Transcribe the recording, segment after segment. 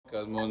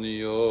Good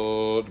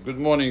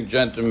morning,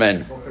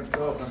 gentlemen.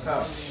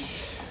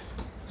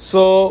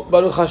 So,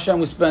 Baruch Hashem,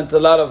 we spent a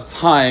lot of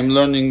time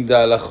learning the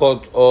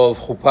halachot of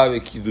Chuppah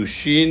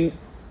v'Kiddushin.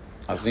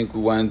 I think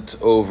we went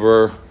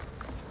over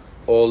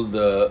all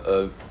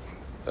the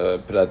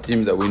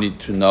pratim that we need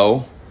to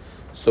know.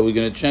 So we're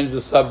going to change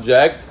the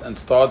subject and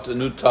start a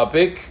new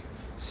topic.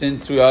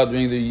 Since we are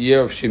doing the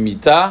year of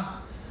Shemitah,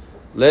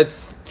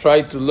 let's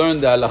try to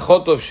learn the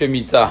halachot of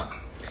Shemitah.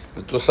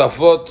 The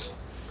Tosafot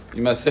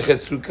in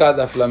Masechet Sukkah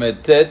Daf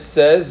Lamed Tet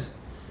says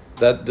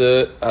that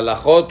the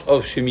halachot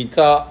of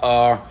Shemitah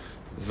are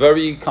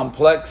very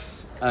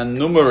complex and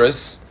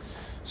numerous.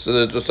 So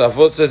the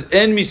Tosafot says,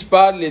 En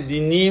mispar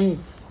ledinim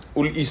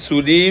ul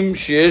isurim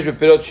sheyesh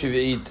beperot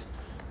shvi'it.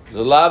 There's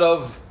a lot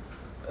of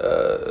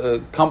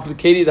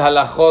complicated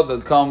halachot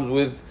that comes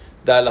with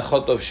the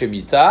halachot of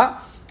Shemitah.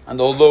 And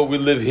although we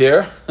live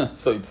here,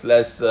 so it's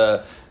less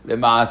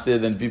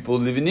lema'aseh than people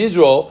who live in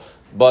Israel,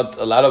 but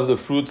a lot of the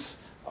fruits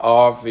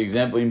are, for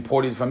example,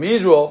 imported from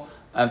Israel,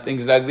 and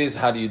things like this.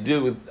 How do you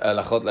deal with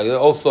halachot like that?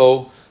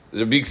 Also,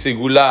 there's a big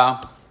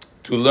segula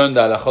to learn the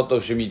halachot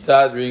of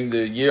Shemitah during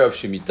the year of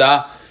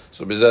Shemitah.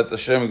 So, B'ezrat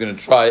Hashem, we're going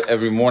to try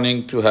every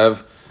morning to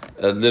have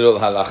a little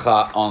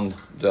halacha on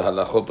the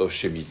halachot of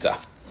Shemitah.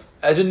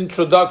 As an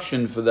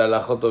introduction for the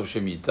halachot of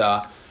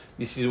Shemitah,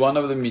 this is one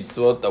of the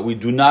mitzvot that we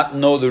do not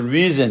know the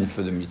reason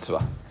for the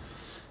mitzvah.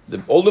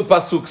 All the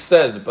pasuk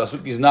says, the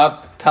pasuk is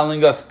not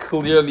telling us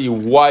clearly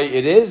why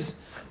it is.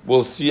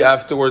 We'll see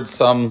afterwards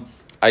some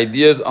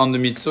ideas on the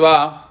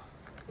mitzvah,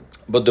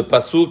 but the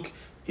pasuk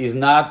is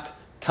not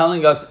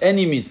telling us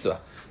any mitzvah,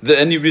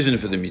 any reason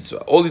for the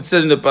mitzvah. All it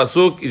says in the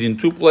pasuk is in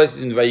two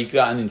places, in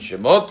Vayikra and in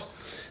Shemot.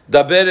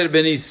 Daber el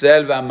bnei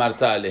Yisrael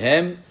ve'amarta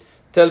alehem.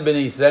 Tell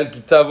bnei Yisrael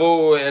ki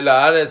tavo el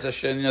haaretz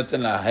asher ani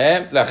noten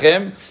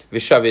lachem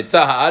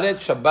ve'shaveta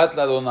haaretz Shabbat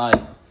l'Adonai.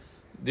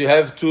 You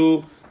have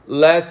to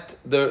let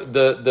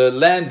the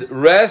land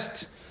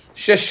rest.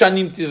 Shesh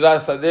shanim tizra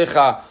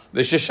sadecha.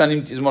 For 6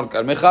 years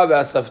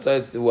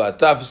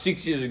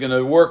you're going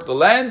to work the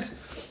land.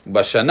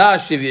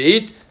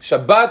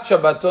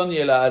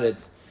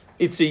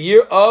 It's a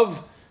year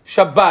of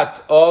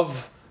Shabbat,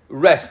 of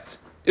rest.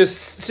 A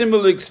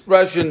similar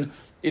expression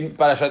in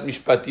Parashat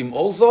Mishpatim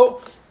also,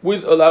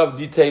 with a lot of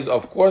details,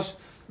 of course.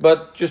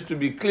 But just to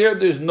be clear, it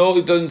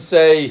doesn't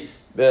say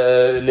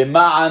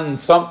lema'an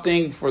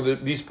something for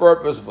this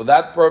purpose, for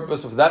that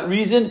purpose, for that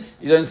reason.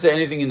 It doesn't say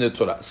anything in the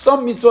Torah.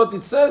 Some mitzvot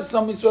it says,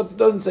 some mitzvot it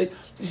doesn't say.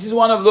 This is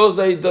one of those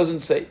that it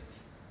doesn't say.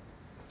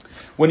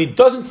 When it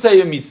doesn't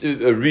say a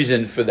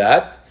reason for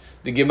that,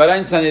 the Gemara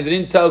in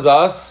Sanhedrin tells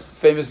us,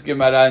 famous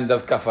Gemara in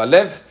Daf Kaf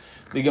Aleph,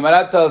 the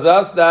Gemara tells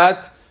us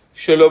that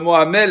Shlomo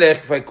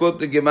HaMelech, if I quote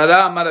the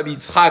Gemara, Amar Rabbi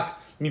Yitzchak,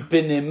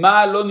 mipnei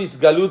ma lo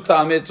nitgalu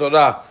ta'amei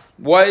Torah.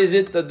 Why is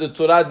it that the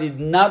Torah did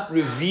not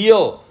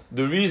reveal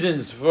the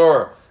reasons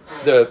for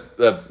the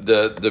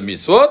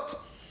mitzvot?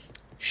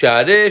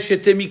 She'arei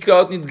shete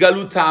mikraot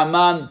nitgalu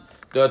ta'aman.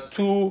 There are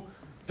two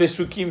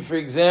pesukim, for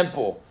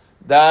example,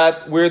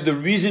 that where the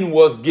reason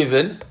was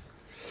given.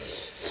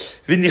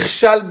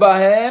 V'nichshal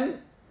bahem,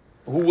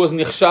 who was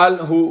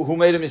nichshal, who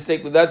made a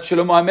mistake with that?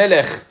 Shlomo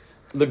HaMelech.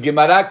 The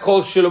Gemara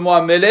calls Shlomo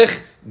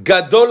HaMelech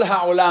Gadol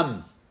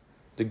HaOlam,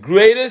 the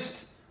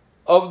greatest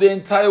of the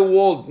entire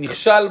world.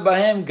 Nichshal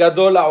bahem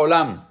Gadol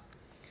HaOlam.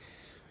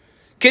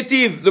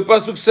 Ketiv, the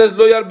pasuk says,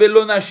 Lo yarbe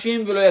lo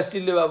nashim v'lo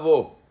yasil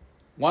levavo.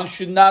 One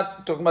should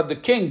not, talking about the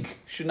king,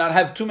 should not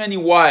have too many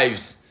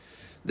wives.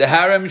 The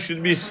harem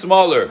should be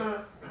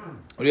smaller.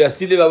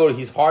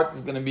 His heart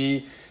is going to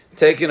be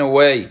taken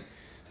away.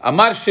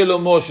 Amar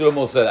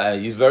Shlomo said,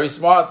 he's very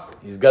smart.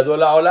 He's Gadol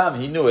HaOlam.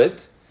 He knew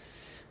it.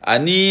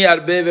 Ani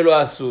arbe velo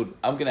asur.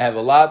 I'm going to have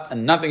a lot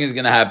and nothing is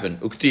going to happen.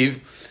 Uktiv,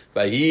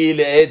 vahi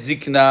le'et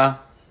ziknat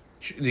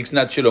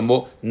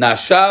Shlomo,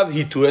 nashav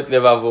hituet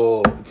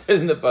levavo. It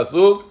says in the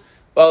pasuk,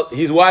 well,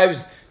 his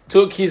wives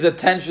took his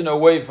attention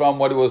away from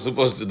what he was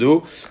supposed to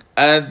do,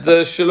 and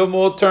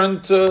Shlomo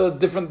turned to a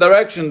different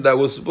direction that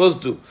was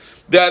supposed to.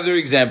 The other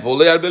example,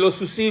 le'arbelo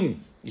susim.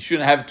 You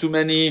shouldn't have too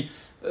many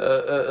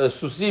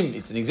susim.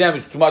 It's an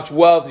example. Too much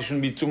wealth. You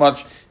shouldn't be too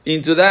much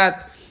into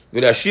that.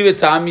 The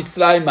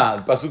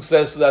pasuk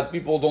says so that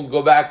people don't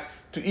go back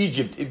to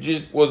Egypt.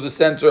 Egypt was the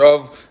center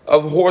of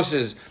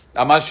horses.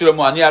 Amar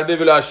Shlomo, ani arbe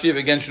velo ashiv.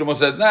 Again, Shlomo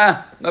said,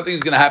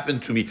 nothing's going to happen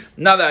to me.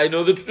 Now that I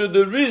know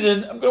the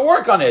reason, I'm going to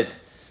work on it.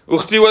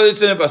 Uchti, what did it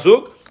say in the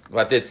pasuk?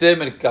 Vatetze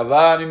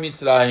merkava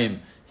miMitzrayim.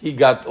 He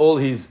got all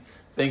his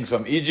things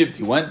from Egypt.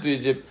 He went to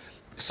Egypt.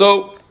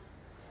 So,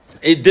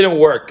 it didn't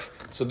work.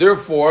 So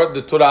therefore,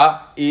 the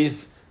Torah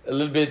is a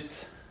little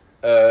bit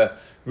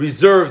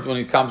reserved when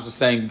it comes to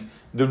saying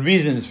the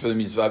reasons for the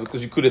mitzvah,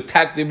 because you could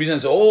attack the reason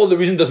and say, the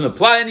reason doesn't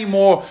apply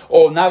anymore,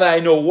 now that I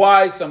know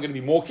why, so I'm going to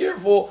be more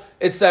careful.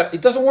 It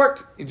doesn't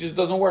work. It just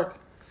doesn't work.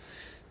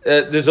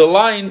 There's a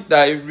line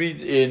that I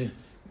read in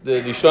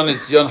the Rishon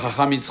LeZion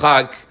Chacham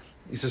Yitzchak.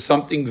 This is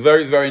something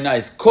very, very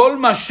nice. Kol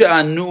ma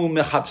she'anu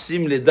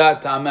mechapsim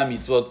ledat ta'amei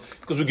mitzvot,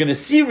 because we're going to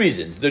see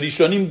reasons. The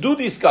Rishonim do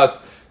discuss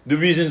the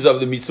reasons of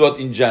the mitzvot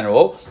in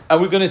general,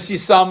 and we're going to see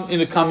some in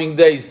the coming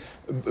days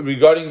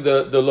regarding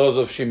the laws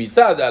of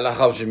Shemitah, the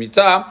halacha of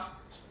Shemitah,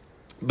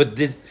 but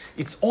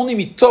it's only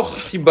mitoch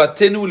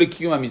chibatenu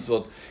lekiyum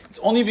mitzvot. It's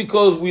only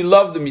because we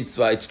love the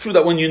mitzvah. It's true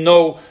that when you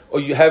know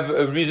or you have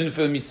a reason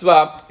for the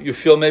mitzvah, you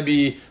feel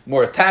maybe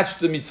more attached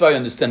to the mitzvah, you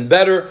understand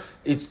better.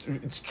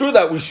 It's true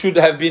that we should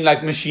have been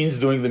like machines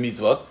doing the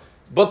mitzvot,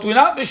 but we're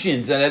not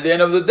machines. And at the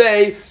end of the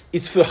day,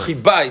 it's for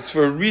chibah, it's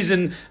for a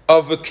reason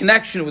of a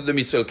connection with the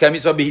mitzvah.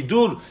 Mitzvah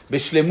behidur,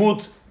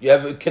 beshlemut, you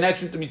have a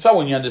connection to the mitzvah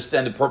when you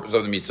understand the purpose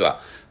of the mitzvah.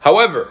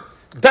 However,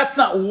 that's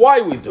not why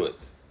we do it.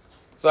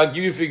 So I'll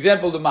give you, for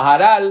example, the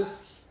Maharal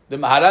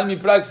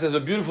Miprag says a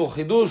beautiful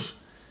chidush.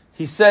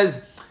 He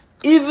says,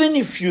 even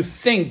if you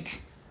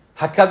think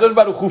HaKadosh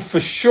Baruch Hu for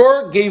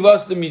sure gave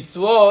us the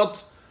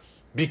mitzvot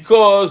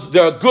because they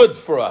are good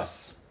for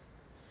us.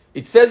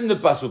 It says in the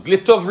pasuk,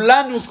 "Letov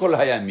lanu kol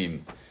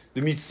hayamim."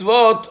 The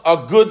mitzvot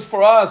are good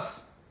for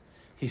us.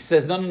 He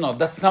says, no,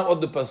 that's not what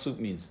the pasuk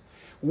means.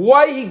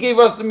 Why he gave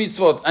us the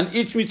mitzvot, and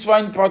each mitzvah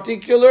in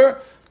particular,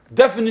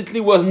 definitely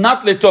was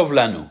not letov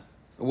lanu.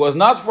 It was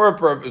not for a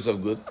purpose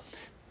of good.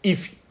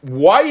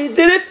 Why he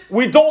did it,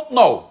 we don't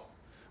know.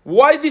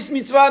 Why this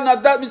mitzvah,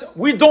 not that mitzvah,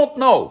 we don't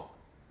know.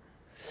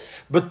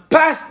 But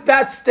past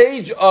that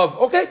stage of,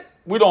 okay,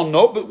 we don't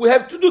know, but we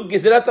have to do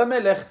Gezerat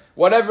HaMelech.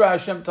 Whatever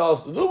Hashem tells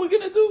us to do, we're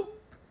going to do.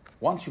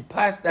 Once you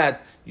pass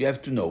that, you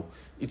have to know.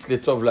 It's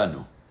letov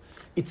lanu.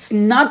 It's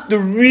not the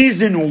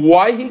reason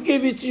why he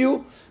gave it to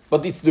you,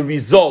 but it's the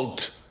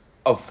result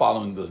of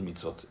following those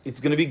mitzvot. It's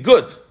going to be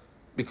good,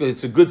 because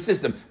it's a good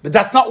system. But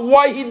that's not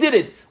why he did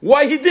it.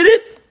 Why he did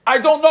it, I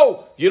don't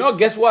know.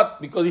 Guess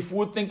what? Because if we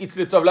would think it's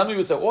letov lanu, you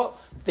would say, well,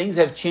 things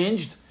have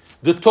changed.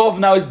 The tov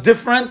now is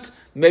different.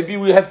 Maybe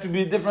we have to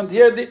be different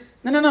here.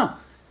 No.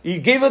 He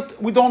gave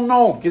it, we don't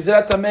know.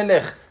 Gezerat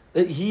HaMelech.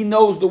 He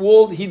knows the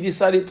world. He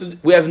decided to.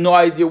 We have no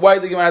idea why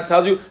the Gemara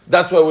tells you.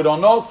 That's why we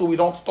don't know. So we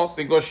don't start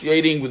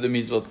negotiating with the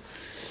mitzvot.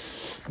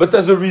 But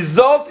as a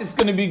result, it's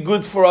going to be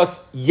good for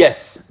us.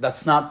 Yes,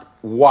 that's not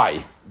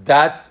why.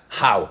 That's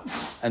how.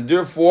 And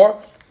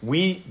therefore,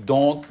 we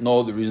don't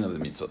know the reason of the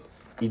mitzvot.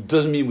 It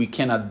doesn't mean we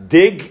cannot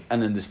dig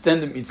and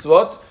understand the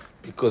mitzvot,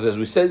 because as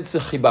we said, it's a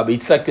chibah.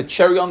 It's like a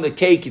cherry on the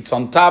cake. It's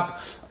on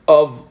top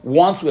of,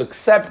 once we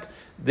accept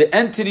the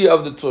entity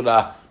of the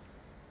Torah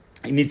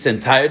in its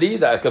entirety,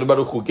 that HaKadosh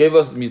Baruch Hu gave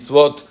us the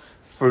mitzvot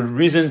for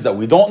reasons that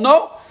we don't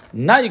know.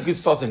 Now you could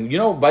start saying,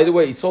 by the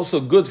way, it's also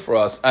good for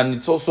us, and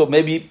it's also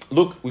maybe,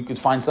 look, we could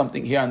find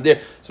something here and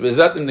there. So with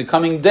that, in the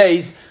coming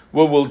days,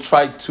 we will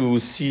try to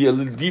see a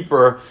little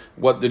deeper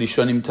what the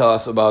Rishonim tell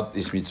us about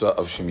this mitzvah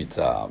of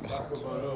Shemitah.